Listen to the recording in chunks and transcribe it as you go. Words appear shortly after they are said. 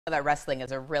That wrestling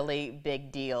is a really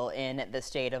big deal in the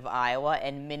state of Iowa,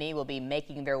 and many will be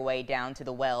making their way down to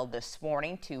the well this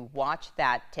morning to watch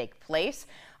that take place.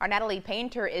 Our Natalie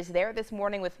Painter is there this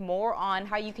morning with more on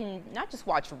how you can not just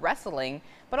watch wrestling,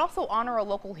 but also honor a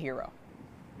local hero.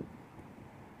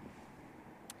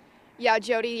 Yeah,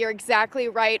 Jody, you're exactly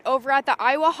right. Over at the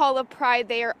Iowa Hall of Pride,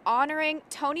 they are honoring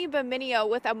Tony Beminio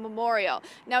with a memorial.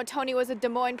 Now, Tony was a Des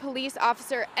Moines police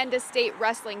officer and a state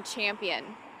wrestling champion.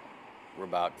 We're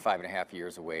about 5.5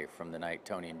 years away from the night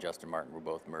Tony and Justin Martin were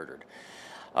both murdered.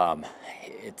 Um,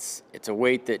 it's a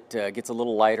weight that gets a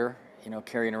little lighter,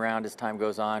 carrying around as time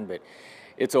goes on, but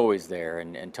it's always there.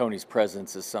 And Tony's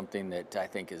presence is something that I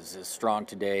think is as strong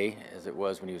today as it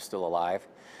was when he was still alive.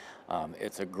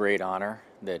 It's a great honor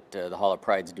that the Hall of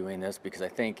Pride's doing this, because I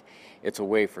think it's a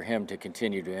way for him to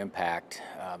continue to impact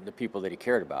the people that he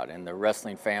cared about and the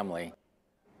wrestling family.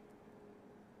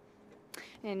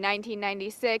 In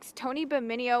 1996, Tony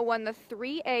Beminio won the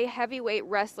 3A Heavyweight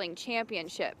Wrestling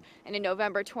Championship. And in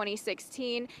November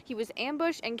 2016, he was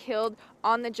ambushed and killed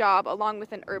on the job along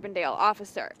with an Urbandale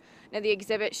officer. Now, the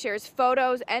exhibit shares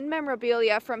photos and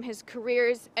memorabilia from his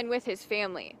careers and with his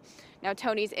family. Now,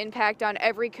 Tony's impact on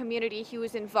every community he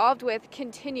was involved with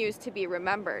continues to be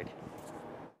remembered.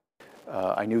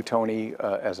 I knew Tony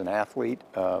as an athlete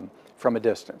from a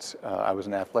distance. I was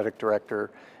an athletic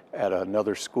director at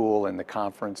another school in the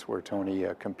conference where Tony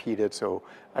competed, so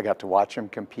I got to watch him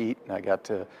compete, and I got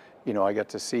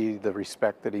to see the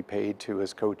respect that he paid to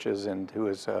his coaches and to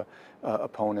his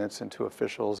opponents and to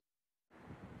officials.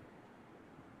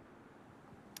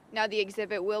 Now, the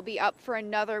exhibit will be up for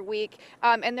another week,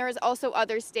 and there is also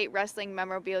other state wrestling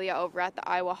memorabilia over at the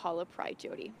Iowa Hall of Pride,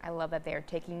 Jody. I love that they're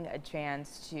taking a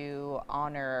chance to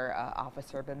honor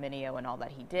Officer Beminio and all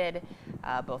that he did,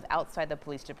 both outside the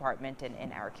police department and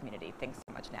in our community. Thanks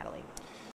so much, Natalie.